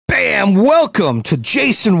Bam! Welcome to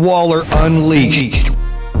Jason Waller Unleashed.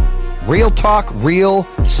 Real talk, real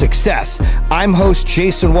success. I'm host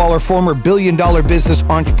Jason Waller, former billion-dollar business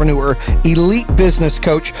entrepreneur, elite business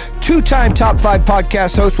coach, two-time top 5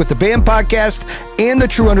 podcast host with the BAM podcast and the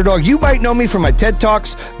True Underdog. You might know me from my TED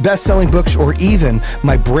Talks, best-selling books, or even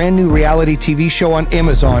my brand new reality TV show on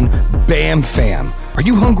Amazon, BAM Fam. Are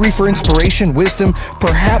you hungry for inspiration, wisdom,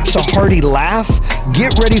 perhaps a hearty laugh?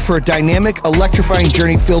 Get ready for a dynamic, electrifying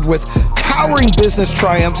journey filled with towering business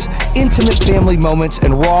triumphs, intimate family moments,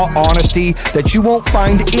 and raw honesty that you won't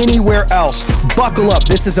find anywhere else. Buckle up.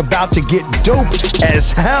 This is about to get dope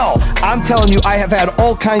as hell. I'm telling you, I have had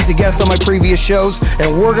all kinds of guests on my previous shows,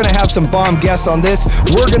 and we're going to have some bomb guests on this.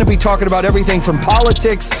 We're going to be talking about everything from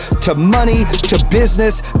politics to money to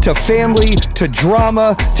business to family to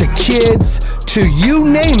drama to kids to you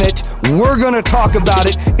name it. We're going to talk about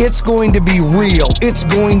it. It's going to be real. It's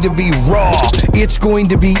going to be raw. It's going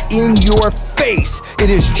to be in your face. It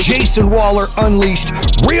is Jason Waller Unleashed.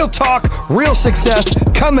 Real talk, real success,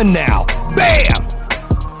 coming now. Bam!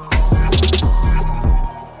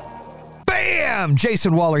 Bam!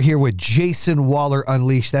 Jason Waller here with Jason Waller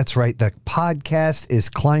Unleashed. That's right. The podcast is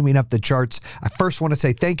climbing up the charts. I first want to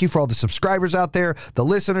say thank you for all the subscribers out there, the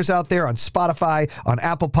listeners out there on Spotify, on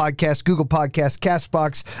Apple Podcasts, Google Podcasts,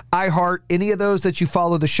 CastBox, iHeart, any of those that you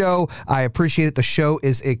follow the show. I appreciate it. The show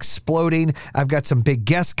is exploding. I've got some big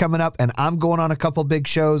guests coming up, and I'm going on a couple big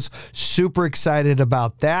shows. Super excited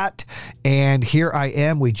about that. And here I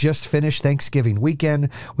am. We just finished Thanksgiving weekend.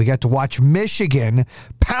 We got to watch Michigan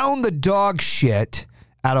pound the dog shit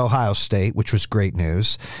at Ohio State, which was great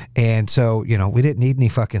news. And so, you know, we didn't need any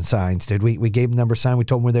fucking signs, did we? We gave them number sign. We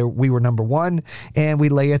told them we were number one, and we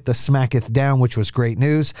lay it the smacketh down, which was great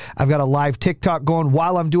news. I've got a live TikTok going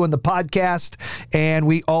while I'm doing the podcast. And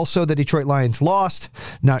we also, the Detroit Lions lost.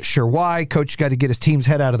 Not sure why. Coach got to get his team's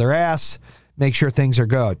head out of their ass. Make sure things are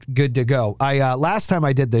good to go. Last time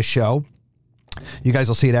I did this show, you guys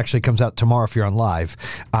will see it actually comes out tomorrow if you're on live.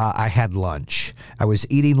 I had lunch. I was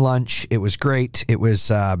eating lunch. It was great. It was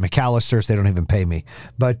McAllister's. They don't even pay me.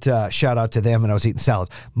 But shout out to them, and I was eating salad.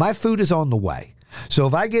 My food is on the way. So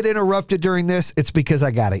if I get interrupted during this, it's because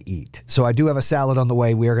I got to eat. So I do have a salad on the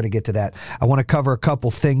way. We are going to get to that. I want to cover a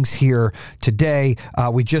couple things here today.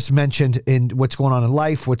 We just mentioned in what's going on in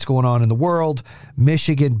life, what's going on in the world.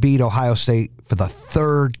 Michigan beat Ohio State for the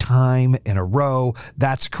third time in a row.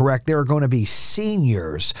 That's correct. There are going to be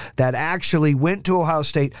seniors that actually went to Ohio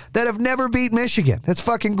State that have never beat Michigan. That's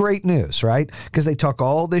fucking great news, right? Because they talk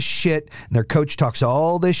all this shit, and their coach talks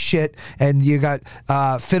all this shit, and you got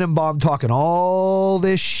Finnenbaum talking all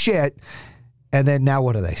this shit, and then now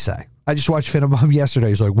what do they say? I just watched Finnenbaum yesterday.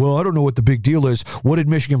 He's like, well, I don't know what the big deal is. What did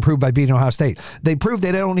Michigan prove by beating Ohio State? They proved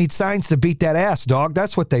they don't need signs to beat that ass, dog.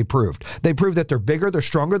 That's what they proved. They proved that they're bigger, they're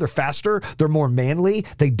stronger, they're faster, they're more manly.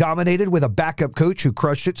 They dominated with a backup coach who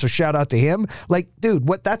crushed it, so shout out to him. Like, dude,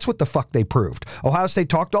 that's what the fuck they proved. Ohio State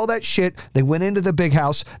talked all that shit. They went into the big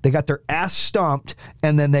house. They got their ass stomped,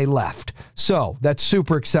 and then they left. So that's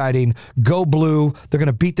super exciting. Go Blue. They're going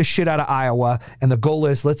to beat the shit out of Iowa, and the goal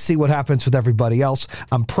is let's see what happens with everybody else.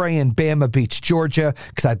 I'm praying Bama beats Georgia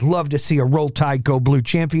because I'd love to see a Roll Tide Go Blue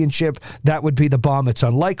championship. That would be the bomb. It's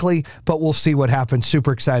unlikely, but we'll see what happens.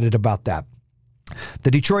 Super excited about that.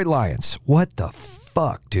 The Detroit Lions. What the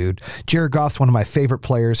fuck, dude? Jared Goff's one of my favorite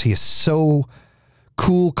players. He is so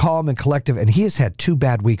cool, calm, and collective, and he has had 2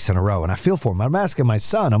 bad weeks in a row, and I feel for him. I'm asking my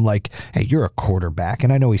son, I'm like, hey, you're a quarterback,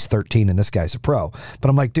 and I know he's 13 and this guy's a pro, but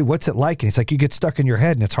I'm like, dude, what's it like? And he's like, you get stuck in your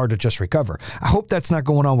head and it's hard to just recover. I hope that's not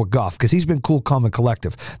going on with Goff because he's been cool, calm, and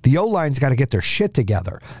collective. The O-line's got to get their shit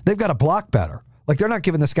together. They've got to block better. Like, they're not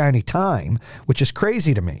giving this guy any time, which is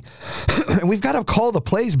crazy to me. And we've got to call the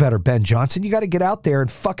plays better, Ben Johnson. You got to get out there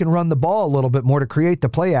and fucking run the ball a little bit more to create the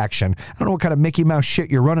play action. I don't know what kind of Mickey Mouse shit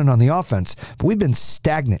you're running on the offense, but we've been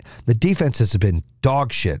stagnant. The defense has been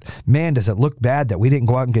dog shit. Man, does it look bad that we didn't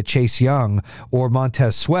go out and get Chase Young or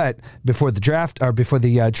Montez Sweat before the draft or before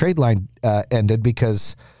the trade line ended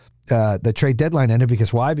because the trade deadline ended.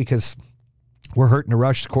 Because why? Because we're hurting to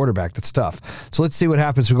rush the quarterback. That's tough. So let's see what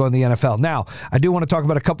happens when we go in the NFL. Now, I do want to talk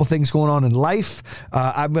about a couple things going on in life.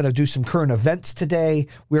 I'm going to do some current events today.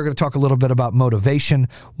 We're going to talk a little bit about motivation.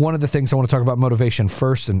 One of the things I want to talk about motivation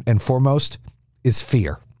first and foremost is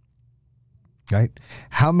fear. Right?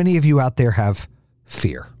 How many of you out there have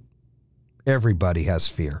fear? Everybody has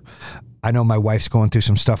fear. I know my wife's going through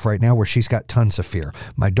some stuff right now where she's got tons of fear.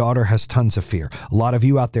 My daughter has tons of fear. A lot of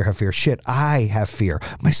you out there have fear. Shit, I have fear.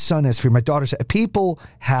 My son has fear. My daughter's... People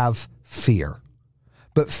have fear.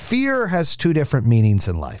 But fear has 2 different meanings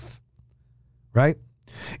in life, right?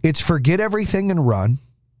 It's forget everything and run,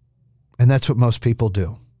 and that's what most people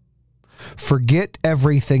do. Forget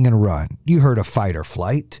everything and run. You heard of fight or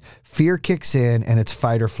flight. Fear kicks in and it's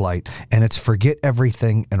fight or flight, and it's forget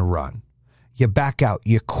everything and run. You back out,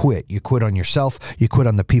 you quit. You quit on yourself, you quit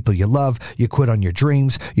on the people you love, you quit on your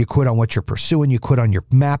dreams, you quit on what you're pursuing, you quit on your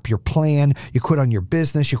map, your plan, you quit on your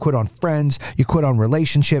business, you quit on friends, you quit on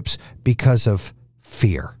relationships because of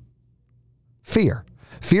fear. Fear.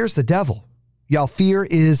 Fear's the devil. Y'all, fear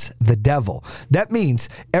is the devil. That means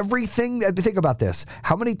everything, think about this.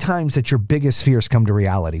 How many times that your biggest fears come to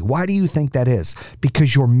reality? Why do you think that is?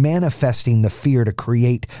 Because you're manifesting the fear to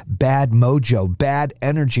create bad mojo, bad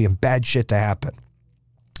energy, and bad shit to happen.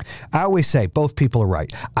 I always say both people are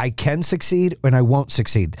right. I can succeed and I won't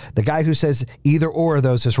succeed. The guy who says either or of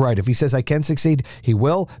those is right. If he says I can succeed, he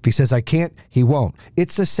will. If he says I can't, he won't.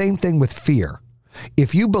 It's the same thing with fear.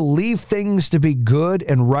 If you believe things to be good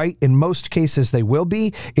and right, in most cases they will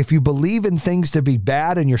be. If you believe in things to be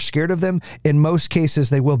bad and you're scared of them, in most cases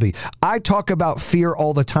they will be. I talk about fear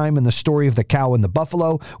all the time in the story of the cow and the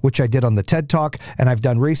buffalo, which I did on the TED Talk and I've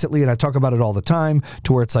done recently, and I talk about it all the time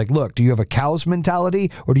to where it's like, look, do you have a cow's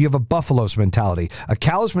mentality or do you have a buffalo's mentality? A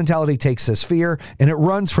cow's mentality takes this fear and it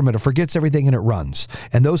runs from it. It forgets everything and it runs.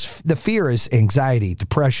 And the fear is anxiety,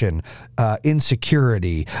 depression,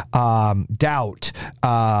 insecurity, doubt,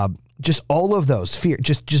 just all of those fear,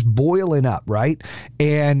 just boiling up, right?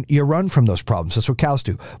 And you run from those problems. That's what cows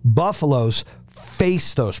do. Buffaloes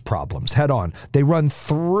face those problems head on. They run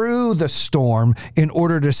through the storm in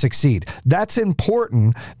order to succeed. That's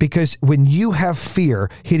important because when you have fear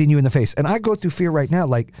hitting you in the face, and I go through fear right now,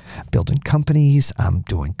 like building companies, I'm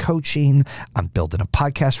doing coaching, I'm building a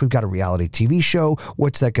podcast, we've got a reality TV show.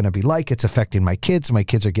 What's that going to be like? It's affecting my kids. My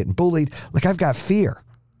kids are getting bullied. Like, I've got fear.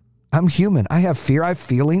 I'm human. I have fear. I have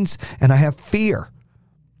feelings and I have fear.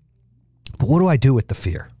 But what do I do with the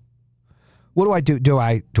fear? What do I do? Do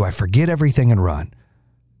I forget everything and run?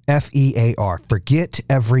 FEAR. Forget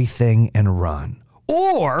everything and run.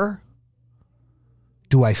 Or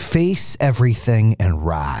do I face everything and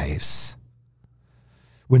rise?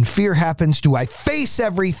 When fear happens, do I face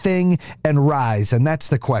everything and rise? And that's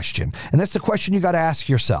the question. And that's the question you got to ask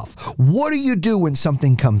yourself. What do you do when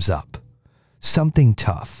something comes up? Something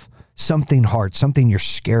tough. Something hard, something you're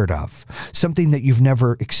scared of, something that you've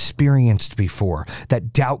never experienced before.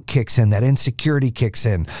 That doubt kicks in, that insecurity kicks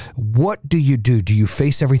in. What do you do? Do you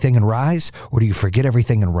face everything and rise, or do you forget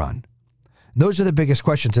everything and run? Those are the biggest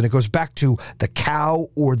questions, and it goes back to the cow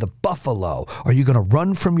or the buffalo. Are you going to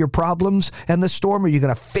run from your problems and the storm, or are you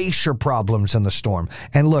going to face your problems and the storm?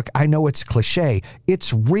 And look, I know it's cliche.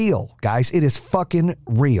 It's real, guys. It is fucking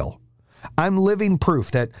real. I'm living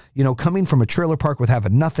proof that, coming from a trailer park with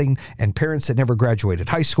having nothing and parents that never graduated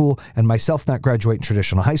high school and myself not graduating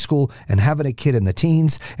traditional high school and having a kid in the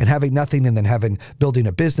teens and having nothing and then building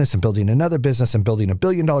a business and building another business and building $1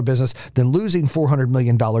 billion business, then losing $400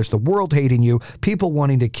 million, the world hating you, people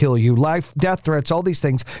wanting to kill you, life, death threats, all these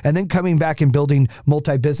things, and then coming back and building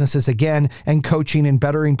multi-businesses again and coaching and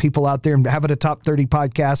bettering people out there and having a top 30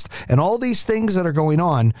 podcast and all these things that are going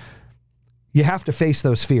on. You have to face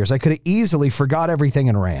those fears. I could have easily forgot everything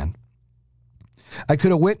and ran. I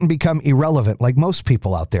could have went and become irrelevant like most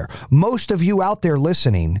people out there. Most of you out there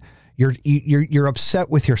listening, you're upset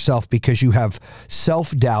with yourself because you have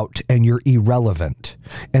self-doubt and you're irrelevant.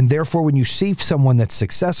 And therefore, when you see someone that's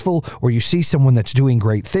successful, or you see someone that's doing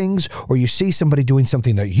great things, or you see somebody doing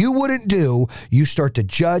something that you wouldn't do, you start to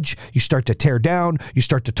judge, you start to tear down, you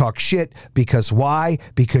start to talk shit. Because why?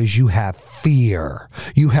 Because you have fear.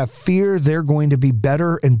 You have fear they're going to be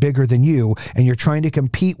better and bigger than you, and you're trying to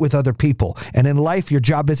compete with other people. And in life, your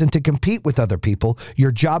job isn't to compete with other people.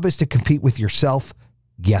 Your job is to compete with yourself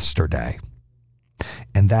yesterday.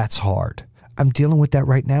 And that's hard. I'm dealing with that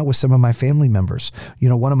right now with some of my family members.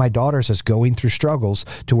 One of my daughters is going through struggles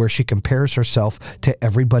to where she compares herself to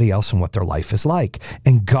everybody else and what their life is like.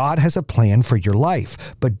 And God has a plan for your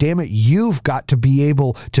life. But damn it, you've got to be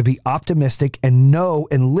able to be optimistic and know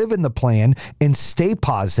and live in the plan and stay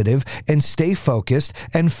positive and stay focused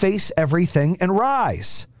and face everything and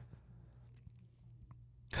rise.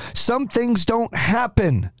 Some things don't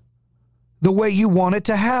happen the way you want it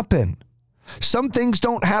to happen. Some things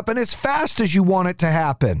don't happen as fast as you want it to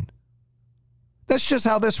happen. That's just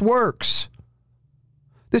how this works.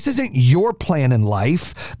 This isn't your plan in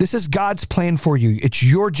life. This is God's plan for you. It's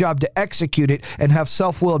your job to execute it and have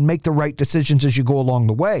self-will and make the right decisions as you go along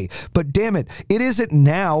the way. But damn it, it isn't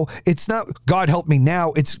now. It's not God help me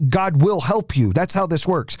now. It's God will help you. That's how this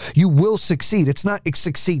works. You will succeed. It's not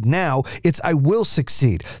succeed now. It's I will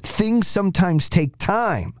succeed. Things sometimes take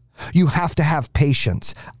time. You have to have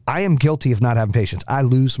patience. I am guilty of not having patience. I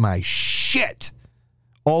lose my shit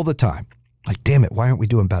all the time. Like, damn it, why aren't we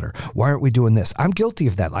doing better? Why aren't we doing this? I'm guilty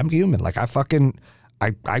of that. I'm human. Like,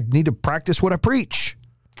 I need to practice what I preach.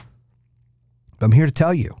 But I'm here to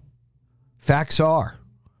tell you, facts are,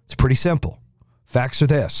 it's pretty simple. Facts are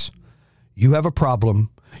this. You have a problem.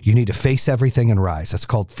 You need to face everything and rise. That's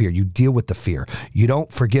called fear. You deal with the fear. You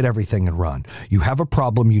don't forget everything and run. You have a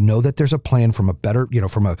problem. You know that there's a plan from a better,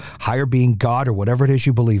 from a higher being, God, or whatever it is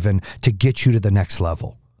you believe in, to get you to the next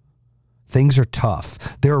level. Things are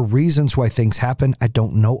tough. There are reasons why things happen. I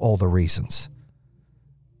don't know all the reasons.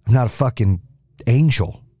 I'm not a fucking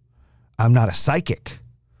angel. I'm not a psychic,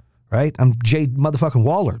 right? I'm Jay motherfucking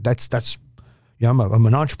Waller. I'm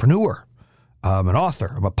an entrepreneur. I'm an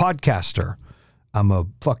author. I'm a podcaster. I'm a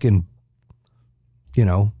fucking,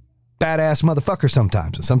 badass motherfucker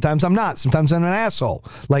sometimes. And sometimes I'm not. Sometimes I'm an asshole.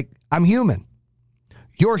 Like, I'm human.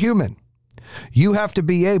 You're human. You have to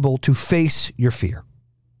be able to face your fear.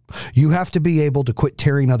 You have to be able to quit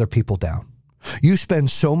tearing other people down. You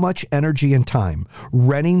spend so much energy and time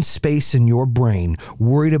renting space in your brain,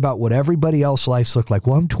 worried about what everybody else's lives look like.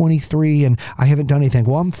 Well, I'm 23 and I haven't done anything.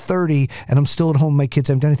 Well, I'm 30 and I'm still at home. My kids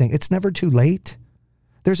haven't done anything. It's never too late.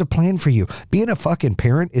 There's a plan for you. Being a fucking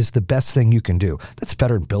parent is the best thing you can do. That's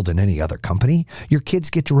better than building any other company. Your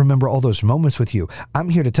kids get to remember all those moments with you. I'm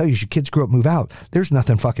here to tell you, as your kids grow up, move out, there's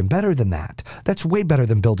nothing fucking better than that. That's way better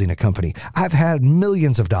than building a company. I've had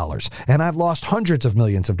millions of dollars and I've lost hundreds of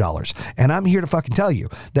millions of dollars. And I'm here to fucking tell you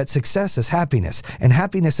that success is happiness. And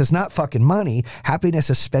happiness is not fucking money.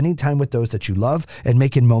 Happiness is spending time with those that you love and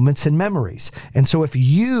making moments and memories. And so if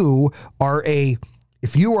you are a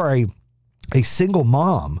single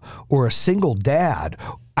mom or a single dad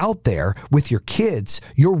out there with your kids,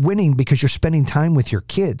 you're winning because you're spending time with your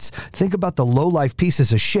kids. Think about the low-life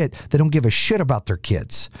pieces of shit that don't give a shit about their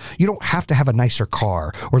kids. You don't have to have a nicer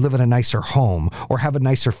car or live in a nicer home or have a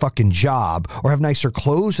nicer fucking job or have nicer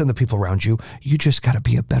clothes than the people around you. You just got to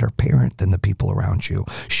be a better parent than the people around you.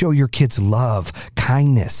 Show your kids love,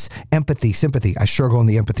 kindness, empathy, sympathy. I struggle on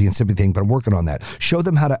the empathy and sympathy thing, but I'm working on that. Show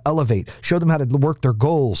them how to elevate. Show them how to work their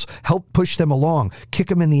goals. Help push them along. Kick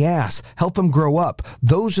them in the ass. Help them grow up.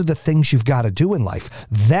 Those are the things you've got to do in life.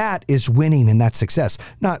 That is winning and that's success.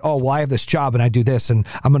 Not, I have this job and I do this and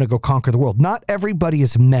I'm going to go conquer the world. Not everybody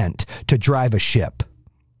is meant to drive a ship.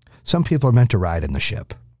 Some people are meant to ride in the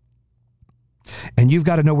ship. And you've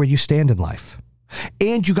got to know where you stand in life.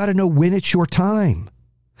 And you got to know when it's your time.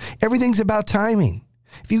 Everything's about timing.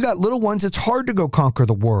 If you've got little ones, it's hard to go conquer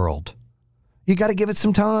the world. You got to give it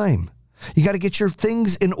some time. You got to get your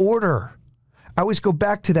things in order. I always go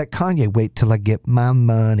back to that Kanye, wait till I get my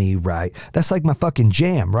money right. That's like my fucking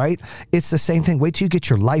jam, right? It's the same thing. Wait till you get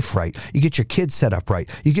your life right. You get your kids set up right.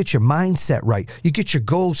 You get your mindset right. You get your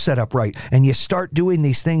goals set up right. And you start doing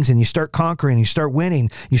these things and you start conquering, you start winning.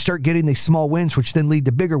 You start getting these small wins, which then lead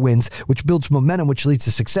to bigger wins, which builds momentum, which leads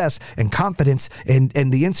to success and confidence. And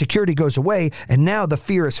the insecurity goes away. And now the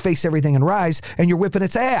fear is face everything and rise and you're whipping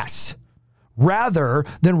its ass rather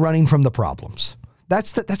than running from the problems.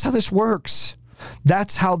 That's how this works.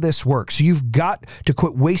 That's how this works. You've got to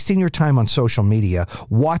quit wasting your time on social media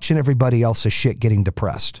watching everybody else's shit getting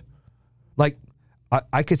depressed. Like,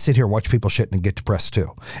 I could sit here and watch people shit and get depressed too.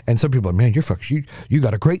 And some people are, man, you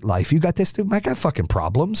got a great life. You got this, dude. I got fucking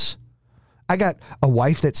problems. I got a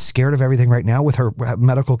wife that's scared of everything right now with her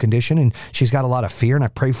medical condition, and she's got a lot of fear, and I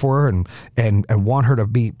pray for her and want her to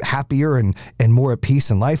be happier and more at peace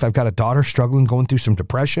in life. I've got a daughter struggling, going through some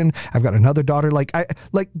depression. I've got another daughter,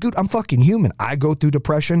 dude, I'm fucking human. I go through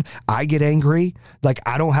depression. I get angry. Like,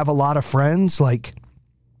 I don't have a lot of friends. Like,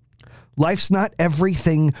 life's not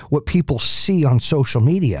everything what people see on social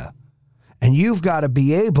media. And you've got to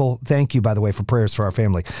be able, thank you, by the way, for prayers for our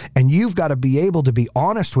family. And you've got to be able to be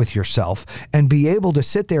honest with yourself and be able to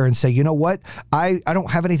sit there and say, you know what? I don't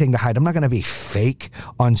have anything to hide. I'm not going to be fake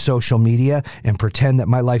on social media and pretend that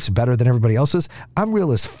my life's better than everybody else's. I'm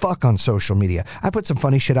real as fuck on social media. I put some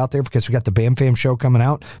funny shit out there because we got the Bam Fam show coming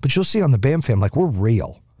out, but you'll see on the Bam Fam, like, we're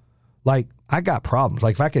real. Like, I got problems.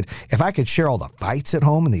 Like, if I could share all the fights at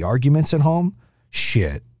home and the arguments at home,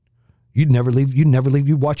 shit. You'd never leave.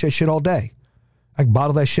 You'd watch that shit all day. I can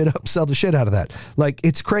bottle that shit up, sell the shit out of that. Like,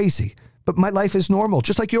 it's crazy. But my life is normal,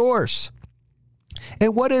 just like yours.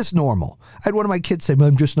 And what is normal? I had one of my kids say,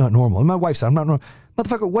 I'm just not normal. And my wife said, I'm not normal.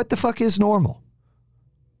 Motherfucker, what the fuck is normal?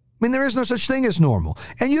 I mean, there is no such thing as normal.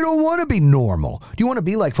 And you don't want to be normal. Do you want to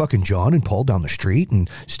be like fucking John and Paul down the street and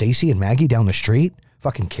Stacy and Maggie down the street?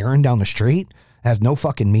 Fucking Karen down the street? Have no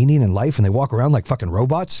fucking meaning in life and they walk around like fucking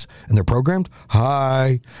robots and they're programmed?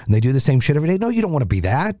 Hi. And they do the same shit every day? No, you don't want to be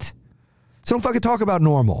that. So don't fucking talk about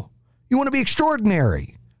normal. You want to be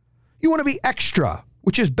extraordinary. You want to be extra.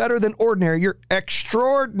 which is better than ordinary. You're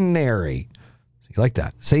extraordinary. You like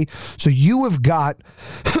that? See? So you have got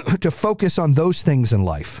to focus on those things in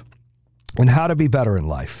life and how to be better in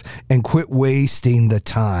life and quit wasting the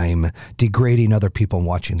time degrading other people and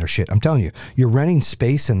watching their shit. I'm telling you, you're renting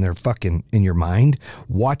space in their fucking, in your mind,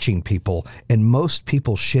 watching people, and most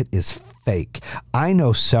people's shit is fake. I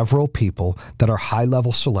know several people that are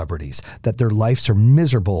high-level celebrities that their lives are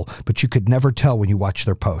miserable, but you could never tell when you watch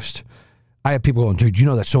their post. I have people going, dude, you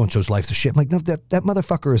know that so-and-so's life's a shit. I'm like, no, that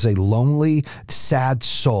motherfucker is a lonely, sad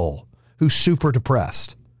soul who's super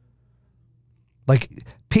depressed. Like,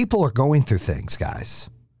 people are going through things, guys.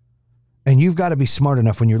 And you've got to be smart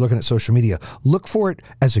enough when you're looking at social media. Look for it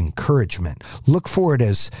as encouragement. Look for it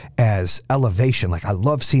as elevation. Like, I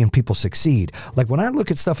love seeing people succeed. Like, when I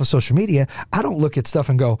look at stuff on social media, I don't look at stuff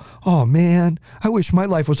and go, oh, man, I wish my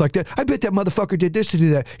life was like that. I bet that motherfucker did this to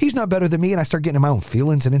do that. He's not better than me. And I start getting in my own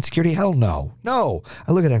feelings and insecurity. Hell no. No.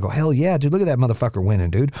 I look at it and go, hell yeah, dude, look at that motherfucker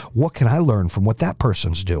winning, dude. What can I learn from what that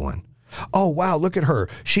person's doing? Oh, wow, look at her.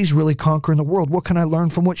 She's really conquering the world. What can I learn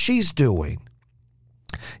from what she's doing?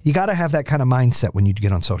 You got to have that kind of mindset when you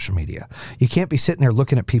get on social media. You can't be sitting there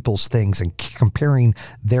looking at people's things and comparing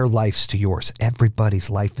their lives to yours. Everybody's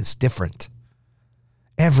life is different.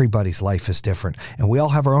 Everybody's life is different. And we all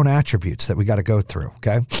have our own attributes that we got to go through,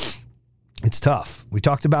 okay? It's tough. We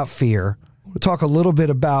talked about fear. We'll talk a little bit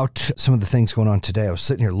about some of the things going on today. I was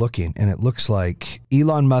sitting here looking, and it looks like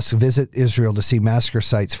Elon Musk visit Israel to see massacre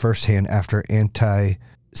sites firsthand after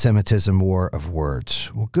anti-Semitism war of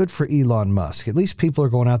words. Well, good for Elon Musk. At least people are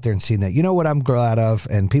going out there and seeing that. You know what I'm glad of,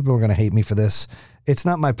 and people are going to hate me for this. It's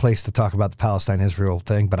not my place to talk about the Palestine-Israel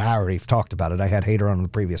thing, but I already talked about it. I had Hader on the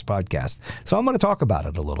previous podcast. So I'm going to talk about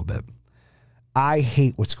it a little bit. I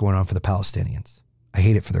hate what's going on for the Palestinians. I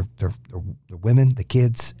hate it for their women, the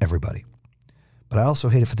kids, everybody. But I also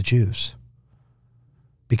hate it for the Jews,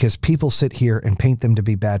 because people sit here and paint them to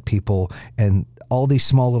be bad people, and all these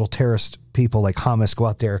small little terrorist people like Hamas go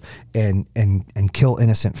out there and kill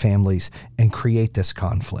innocent families and create this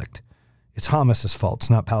conflict. It's Hamas's fault. It's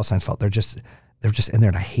not Palestine's fault. They're just in there,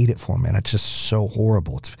 and I hate it for them, man. It's just so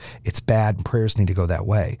horrible. It's bad, and prayers need to go that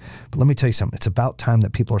way. But let me tell you something. It's about time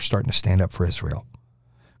that people are starting to stand up for Israel.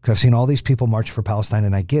 Because I've seen all these people march for Palestine,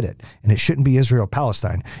 and I get it. And it shouldn't be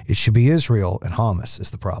Israel-Palestine. It should be Israel and Hamas is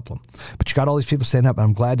the problem. But you got all these people standing up, and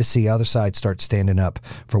I'm glad to see the other side start standing up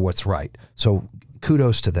for what's right. So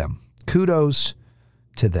kudos to them. Kudos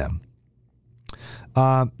to them.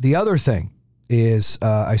 The other thing is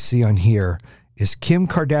I see on here is Kim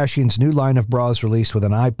Kardashian's new line of bras released with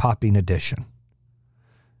an eye-popping addition.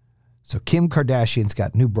 So Kim Kardashian's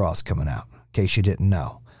got new bras coming out, in case you didn't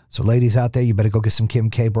know. So ladies out there, you better go get some Kim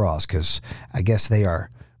K bras, because I guess they are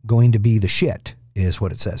going to be the shit, is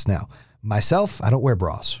what it says. Now, myself, I don't wear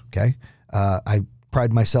bras, okay? I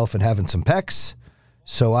pride myself in having some pecs,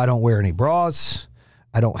 so I don't wear any bras.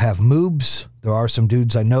 I don't have moobs. There are some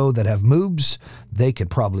dudes I know that have moobs. They could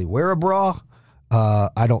probably wear a bra.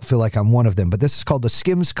 I don't feel like I'm one of them, but this is called the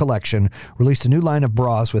Skims Collection, released a new line of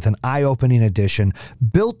bras with an eye-opening addition,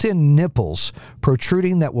 built-in nipples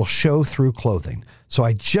protruding that will show through clothing. So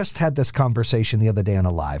I just had this conversation the other day on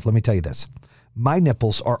a live. Let me tell you this. My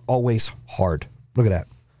nipples are always hard. Look at that.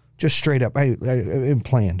 Just straight up. I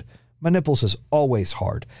planned. My nipples is always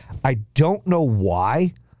hard. I don't know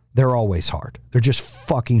why they're always hard. They're just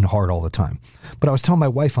fucking hard all the time. But I was telling my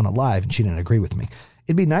wife on a live, and she didn't agree with me.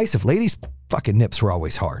 It'd be nice if ladies' fucking nips were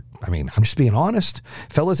always hard. I mean, I'm just being honest.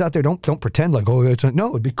 Fellas out there, don't pretend like, oh, it's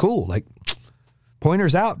no, it'd be cool. Like,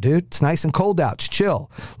 pointers out, dude. It's nice and cold out. It's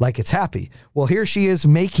chill. Like, it's happy. Well, here she is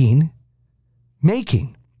making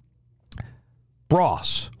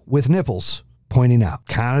bras with nipples pointing out.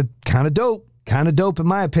 Kind of dope. Kind of dope in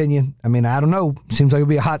my opinion. I mean, I don't know. Seems like it'd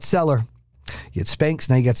be a hot seller. You get Spanx,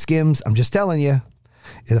 now you got Skims. I'm just telling you.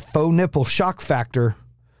 The faux nipple shock factor.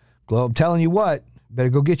 Glow, I'm telling you what. Better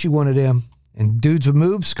go get you one of them. And dudes with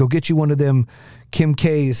moves, go get you one of them Kim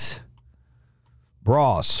K's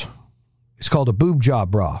bras. It's called a boob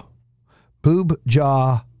job bra. Boob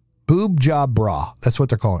job bra. That's what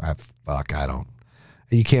they're calling it. I don't.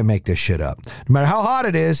 You can't make this shit up. No matter how hot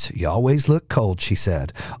it is, you always look cold, she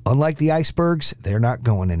said. Unlike the icebergs, they're not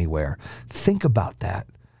going anywhere. Think about that.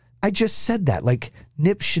 I just said that. Like,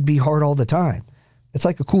 nips should be hard all the time. It's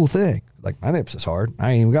like a cool thing. Like, my nips is hard.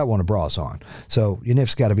 I ain't even got one of bras on. So your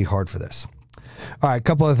nips got to be hard for this. All right, a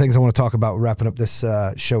couple other things I want to talk about wrapping up this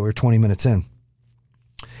show. We're 20 minutes in.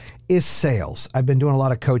 Is sales. I've been doing a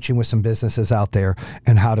lot of coaching with some businesses out there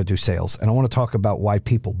and how to do sales. And I want to talk about why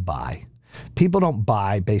people buy. People don't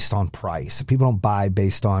buy based on price. People don't buy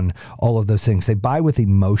based on all of those things. They buy with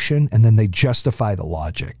emotion, and then they justify the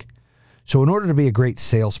logic. So in order to be a great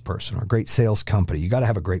salesperson or a great sales company, you got to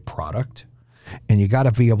have a great product, and you got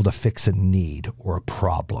to be able to fix a need or a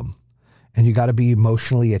problem. And you got to be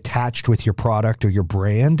emotionally attached with your product or your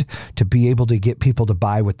brand to be able to get people to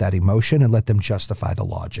buy with that emotion and let them justify the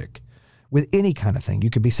logic. With any kind of thing, you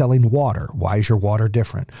could be selling water. Why is your water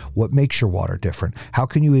different? What makes your water different? How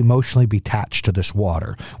can you emotionally be attached to this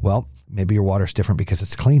water? Well, maybe your water is different because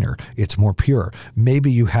it's cleaner. It's more pure.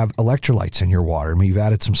 Maybe you have electrolytes in your water. Maybe you've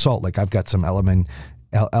added some salt. Like I've got some element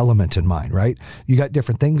in mind, right? You got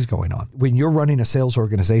different things going on. When you're running a sales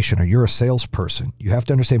organization or you're a salesperson, you have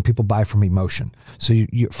to understand people buy from emotion. So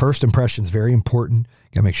first impression is very important.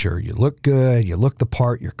 You gotta make sure you look good, you look the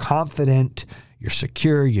part, you're confident, you're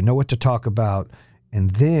secure, you know what to talk about. And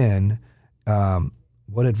then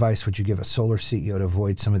what advice would you give a solar CEO to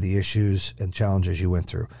avoid some of the issues and challenges you went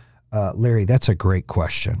through? Larry, that's a great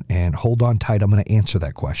question, and hold on tight. I'm going to answer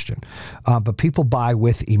that question. But people buy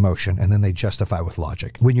with emotion, and then they justify with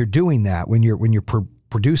logic. When you're doing that, when you're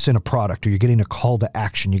producing a product or you're getting a call to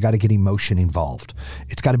action, you got to get emotion involved.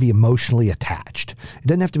 It's got to be emotionally attached. It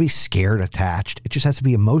doesn't have to be scared attached. It just has to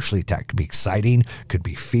be emotionally attached. It could be exciting, could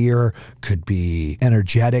be fear, could be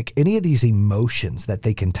energetic. Any of these emotions that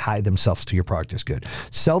they can tie themselves to your product is good.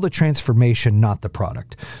 Sell the transformation, not the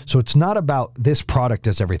product. So it's not about this product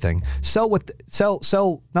does everything. Sell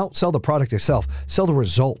the product itself. Sell the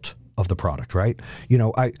result of the product, right? You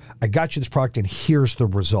know, I got you this product and here's the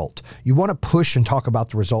result. You want to push and talk about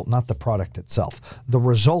the result, not the product itself. The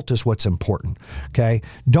result is what's important, okay?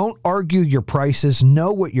 Don't argue your prices.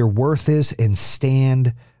 Know what your worth is and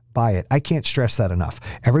stand by it. I can't stress that enough.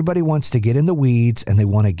 Everybody wants to get in the weeds and they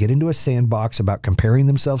want to get into a sandbox about comparing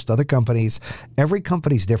themselves to other companies. Every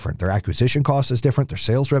company's different. Their acquisition cost is different. Their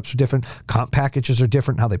sales reps are different. Comp packages are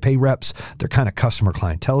different. How they pay reps. Their kind of customer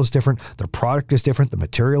clientele is different. Their product is different. The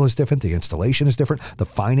material is different. The installation is different. The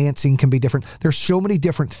financing can be different. There's so many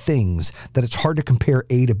different things that it's hard to compare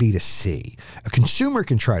A to B to C. A consumer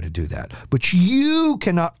can try to do that, but you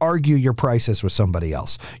cannot argue your prices with somebody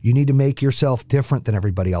else. You need to make yourself different than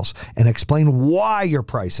everybody else and explain why your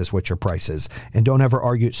price is what your price is. And don't ever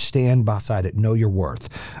argue. Stand beside it. Know your worth.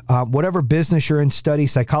 Whatever business you're in, study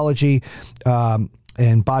psychology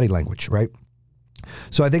and body language, right?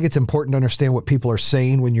 So I think it's important to understand what people are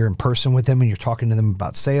saying when you're in person with them and you're talking to them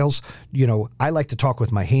about sales. You know, I like to talk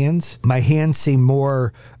with my hands. My hands seem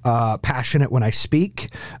more passionate when I speak.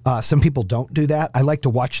 Some people don't do that. I like to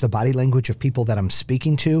watch the body language of people that I'm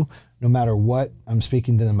speaking to, no matter what I'm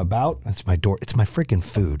speaking to them about. That's my door. It's my freaking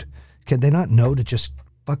food. Can they not know to just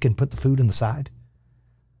fucking put the food in the side?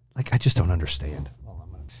 Like, I just don't understand.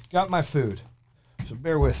 Got my food. So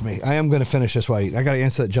bear with me. I am going to finish this while I eat. I got to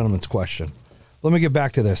answer that gentleman's question. Let me get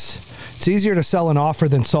back to this. It's easier to sell an offer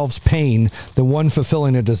that solves pain than one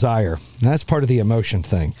fulfilling a desire. And that's part of the emotion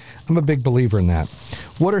thing. I'm a big believer in that.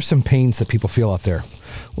 What are some pains that people feel out there?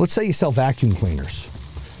 Let's say you sell vacuum cleaners.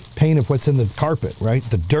 Pain of what's in the carpet, right?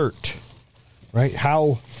 The dirt, right?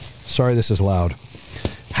 Sorry, this is loud.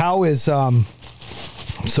 How is, I'm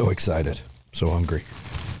so excited, so hungry.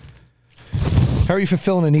 How are you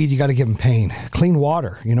fulfilling a need? You got to give them pain. Clean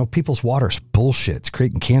water. You know, people's water's bullshit. It's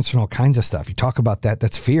creating cancer and all kinds of stuff. You talk about that,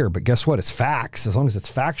 that's fear. But guess what? It's facts. As long as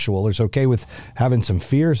it's factual, it's okay with having some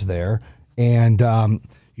fears there. And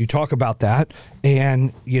you talk about that.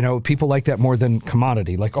 And, you know, people like that more than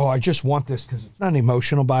commodity. Like, oh, I just want this because it's not an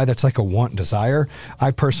emotional buy. That's like a want desire.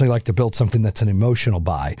 I personally like to build something that's an emotional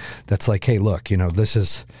buy. That's like, hey, look, you know, this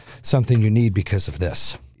is something you need because of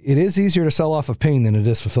this. It is easier to sell off of pain than it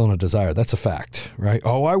is fulfilling a desire. That's a fact, right?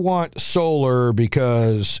 Oh, I want solar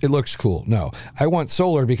because it looks cool. No, I want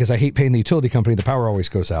solar because I hate paying the utility company. The power always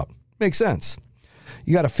goes out. Makes sense.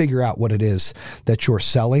 You got to figure out what it is that you're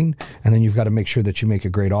selling, and then you've got to make sure that you make a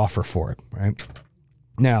great offer for it, right?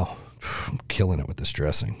 Now, I'm killing it with this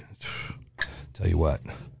dressing. Tell you what,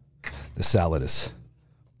 the salad is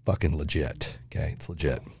fucking legit. Okay, it's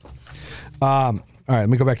legit. All right, let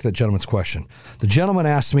me go back to that gentleman's question. The gentleman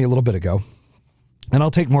asked me a little bit ago, and I'll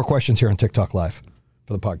take more questions here on TikTok Live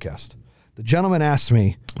for the podcast. The gentleman asked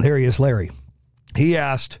me, there he is, Larry. He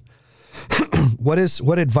asked, what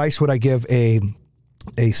advice would I give a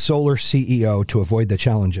solar CEO to avoid the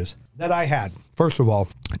challenges that I had? First of all,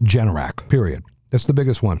 Generac, period. That's the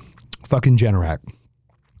biggest one. Fucking Generac.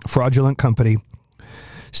 Fraudulent company.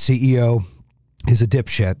 CEO is a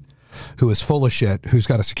dipshit who is full of shit, who's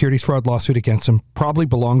got a securities fraud lawsuit against him, probably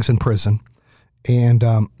belongs in prison. And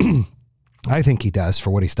I think he does for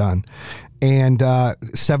what he's done. And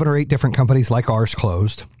 7 or 8 different companies like ours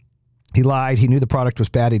closed. He lied. He knew the product was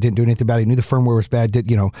bad. He didn't do anything about it. He knew the firmware was bad.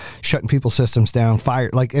 Shutting people's systems down, fire.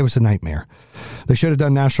 Like, it was a nightmare. They should have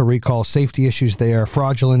done national recall, safety issues there,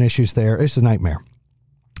 fraudulent issues there. It's a nightmare.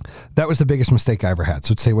 That was the biggest mistake I ever had.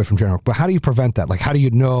 So stay away from Generac. But how do you prevent that? Like, how do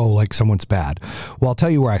you know, like, someone's bad? Well, I'll tell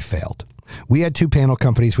you where I failed. We had 2 panel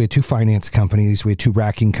companies. We had 2 finance companies. We had 2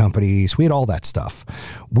 racking companies. We had all that stuff.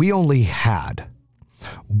 We only had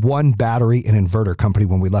 1 battery and inverter company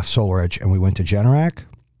when we left SolarEdge and we went to Generac.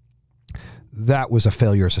 That was a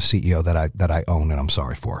failure as a CEO that I own, and I'm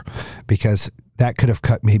sorry for, because that could have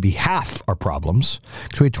cut maybe half our problems,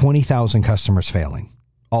 because we had 20,000 customers failing.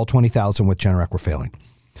 All 20,000 with Generac were failing.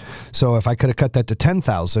 So if I could have cut that to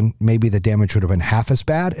 10,000, maybe the damage would have been half as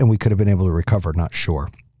bad, and we could have been able to recover, not sure.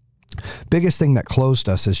 Biggest thing that closed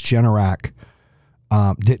us is Generac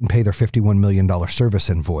didn't pay their $51 million service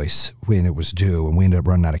invoice when it was due, and we ended up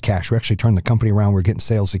running out of cash. We actually turned the company around. We were getting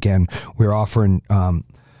sales again. We were offering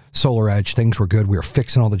SolarEdge. Things were good. We were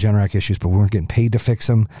fixing all the Generac issues, but we weren't getting paid to fix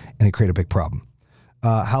them, and it created a big problem.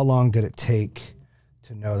 How long did it take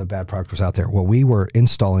to know the bad product was out there? Well, we were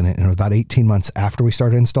installing it, and about 18 months after we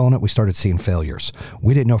started installing it, we started seeing failures.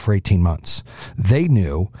 We didn't know for 18 months. They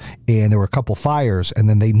knew, and there were a couple fires, and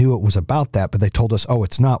then they knew it was about that, but they told us, oh,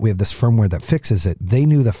 it's not. We have this firmware that fixes it. They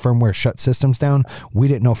knew the firmware shut systems down. We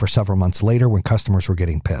didn't know for several months later when customers were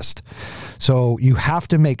getting pissed. So you have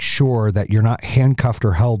to make sure that you're not handcuffed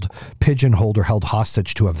or pigeonholed or held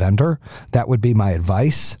hostage to a vendor. That would be my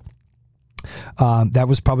advice. That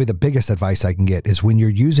was probably the biggest advice I can get, is when you're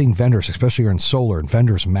using vendors, especially you're in solar, and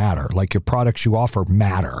vendors matter, like your products you offer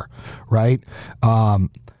matter, right?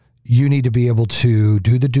 You need to be able to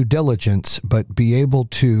do the due diligence, but be able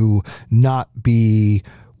to not be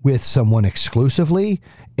with someone exclusively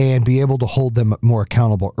and be able to hold them more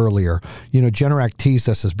accountable earlier. Generac teased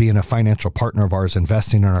us as being a financial partner of ours,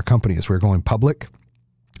 investing in our company as we were going public.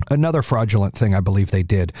 Another fraudulent thing I believe they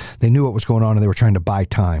did, they knew what was going on and they were trying to buy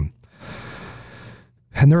time.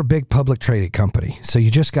 And they're a big public traded company, so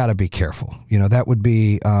you just got to be careful. That would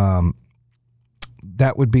be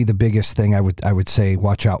the biggest thing I would say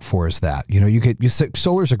watch out for, is that.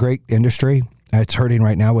 Solar's a great industry. It's hurting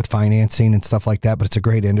right now with financing and stuff like that, but it's a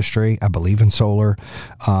great industry. I believe in solar.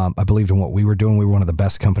 I believed in what we were doing. We were one of the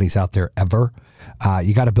best companies out there ever.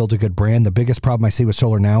 You got to build a good brand. The biggest problem I see with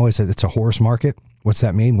solar now is that it's a horse market. What's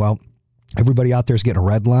that mean? Well, everybody out there is getting a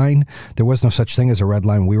red line. There was no such thing as a red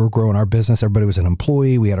line. We were growing our business. Everybody was an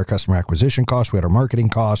employee. We had our customer acquisition cost. We had our marketing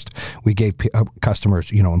cost. We gave customers,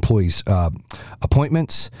 employees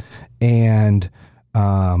appointments. And,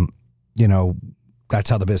 that's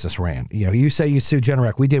how the business ran. You say you sue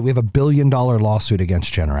Generac. We did. We have a $1 billion lawsuit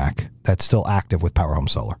against Generac that's still active with Power Home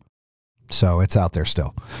Solar. So it's out there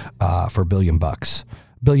still for $1 billion. $1.05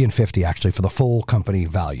 billion actually for the full company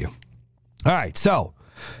value. All right. So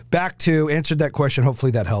back to answered that question.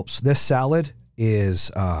 Hopefully that helps. This salad is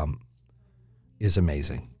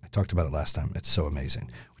amazing. I talked about it last time. It's so amazing.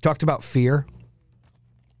 We talked about fear.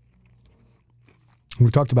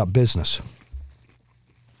 We talked about business.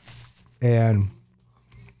 And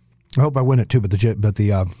I hope I win it too, but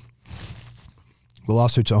the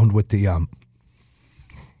lawsuit's owned with the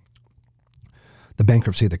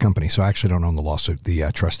bankruptcy of the company. So I actually don't own the lawsuit. The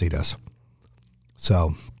trustee does.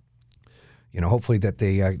 So, hopefully that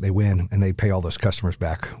they win and they pay all those customers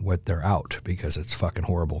back what they're out, because it's fucking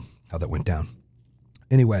horrible how that went down.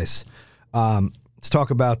 Anyways, let's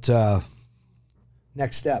talk about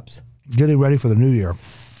next steps. Getting ready for the new year.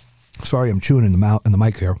 Sorry, I'm chewing in the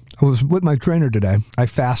mic here. I was with my trainer today. I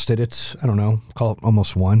fasted. It's, I don't know, call it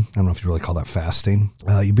almost 1. I don't know if you really call that fasting.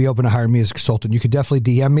 You'd be open to hire me as a consultant. You could definitely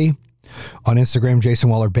DM me on Instagram, Jason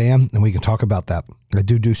Waller Bam, and we can talk about that. I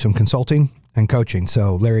do some consulting and coaching.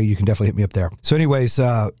 So Larry, you can definitely hit me up there. So anyways,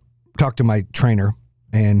 talked to my trainer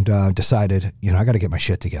and decided, I got to get my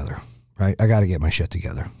shit together. Right? I got to get my shit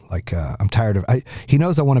together. Like, I'm tired of, he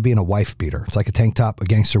knows I want to be in a wife beater. It's like a tank top, a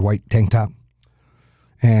gangster white tank top.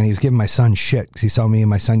 And he was giving my son shit because he saw me and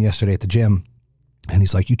my son yesterday at the gym. And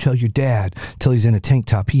he's like, you tell your dad till he's in a tank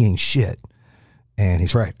top, he ain't shit. And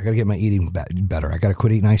he's right. I got to get my eating better. I got to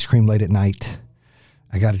quit eating ice cream late at night.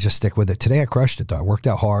 I got to just stick with it. Today I crushed it though. I worked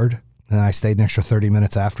out hard. And I stayed an extra 30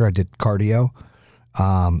 minutes after. I did cardio.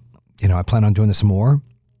 I plan on doing this more.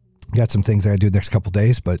 Got some things that I do the next couple of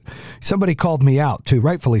days, but somebody called me out too,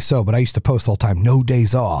 rightfully so. But I used to post all the time, no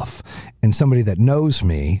days off. And somebody that knows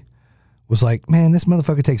me was like, man, this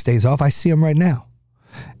motherfucker takes days off. I see him right now.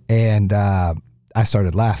 And I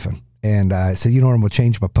started laughing. And I said, I'm going to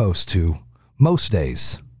change my post to most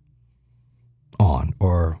days on,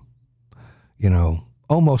 or,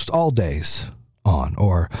 almost all days on,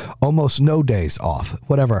 or almost no days off,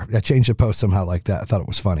 whatever. I changed the post somehow like that. I thought it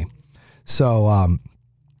was funny. So,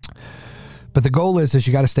 but the goal is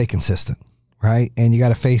you got to stay consistent, right? And you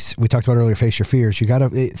got to we talked about earlier, face your fears. You got to,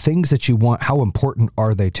 things that you want, how important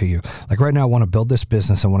are they to you? Like right now, I want to build this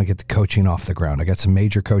business. I want to get the coaching off the ground. I got some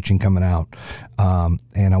major coaching coming out.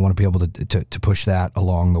 And I want to be able to push that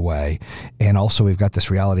along the way. And also we've got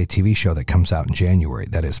this reality TV show that comes out in January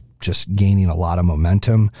that is just gaining a lot of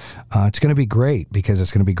momentum. It's going to be great because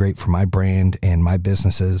it's going to be great for my brand and my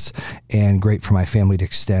businesses and great for my family to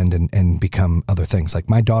extend and become other things. Like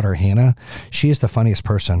my daughter, Hannah, she is the funniest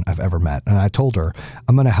person I've ever met. And I told her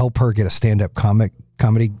I'm going to help her get a stand-up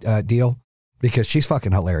comedy deal because she's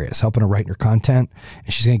fucking hilarious, helping her write her content.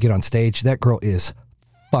 And she's going to get on stage. That girl is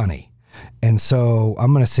funny. And so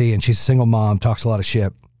I'm going to see, and she's a single mom, talks a lot of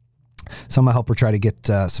shit. So I'm going to help her try to get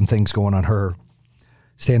some things going on her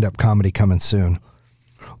stand-up comedy coming soon.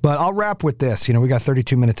 But I'll wrap with this. We got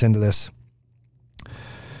 32 minutes into this.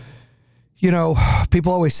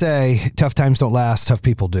 People always say tough times don't last, tough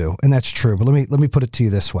people do. And that's true. But let me put it to you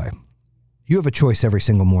this way. You have a choice every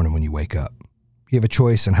single morning when you wake up. You have a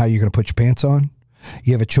choice on how you're going to put your pants on.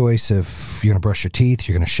 You have a choice if you're going to brush your teeth,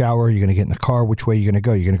 you're going to shower, you're going to get in the car, which way you're going to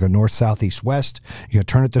go. You're going to go north, south, east, west. You're going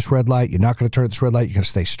to turn at this red light. You're not going to turn at this red light. You're going to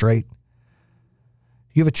stay straight.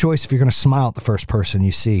 You have a choice if you're going to smile at the first person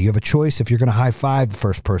you see. You have a choice if you're going to high five the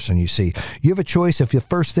first person you see. You have a choice if the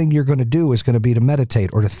first thing you're going to do is going to be to meditate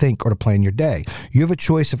or to think or to plan your day. You have a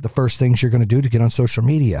choice if the first things you're going to do to get on social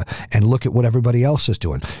media and look at what everybody else is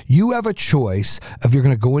doing. You have a choice if you're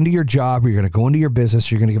going to go into your job or you're going to go into your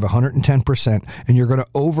business, you're going to give 110% and you're going to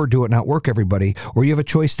overdo it, not work everybody, or you have a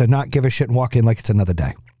choice to not give a shit and walk in like it's another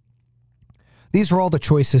day. These are all the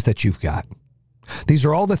choices that you've got. These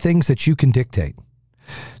are all the things that you can dictate.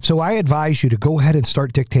 So I advise you to go ahead and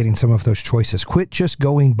start dictating some of those choices. Quit just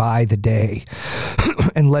going by the day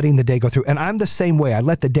and letting the day go through. And I'm the same way. I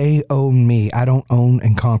let the day own me. I don't own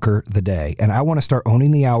and conquer the day. And I want to start owning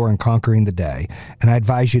the hour and conquering the day. And I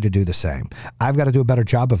advise you to do the same. I've got to do a better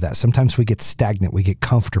job of that. Sometimes we get stagnant. We get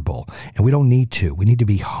comfortable. And we don't need to. We need to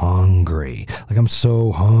be hungry. Like I'm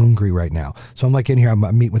so hungry right now. So I'm like in here. I'm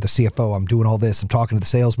meeting with the CFO. I'm doing all this. I'm talking to the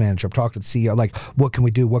sales manager. I'm talking to the CEO. Like, what can we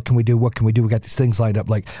do? What can we do? What can we do? We got these things lined up.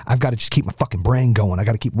 Like, I've got to just keep my fucking brain going. I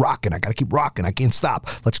got to keep rocking. I can't stop.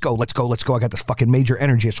 Let's go. I got this fucking major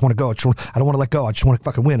energy. I just want to go. I don't want to let go. I just want to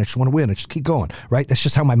fucking win. I just want to win. I just keep going. Right? That's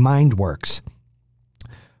just how my mind works.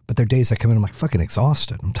 But there are days I come in, I'm like fucking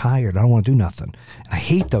exhausted. I'm tired. I don't want to do nothing. And I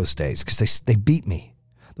hate those days because they beat me.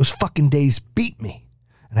 Those fucking days beat me.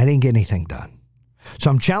 And I didn't get anything done. So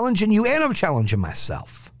I'm challenging you and I'm challenging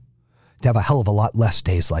myself to have a hell of a lot less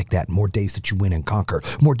days like that. More days that you win and conquer.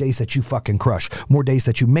 More days that you fucking crush. More days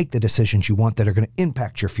that you make the decisions you want that are going to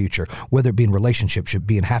impact your future, whether it be in relationships, should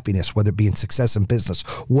be in happiness, whether it be in success in business,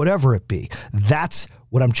 whatever it be. That's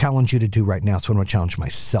what I'm challenging you to do right now. It's what I'm going to challenge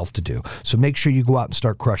myself to do. So make sure you go out and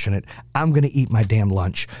start crushing it. I'm going to eat my damn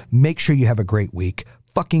lunch. Make sure you have a great week.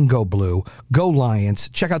 Fucking go Blue. Go Lions.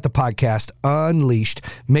 Check out the podcast, Unleashed.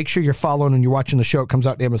 Make sure you're following and you're watching the show. It comes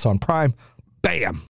out to Amazon Prime. Bam.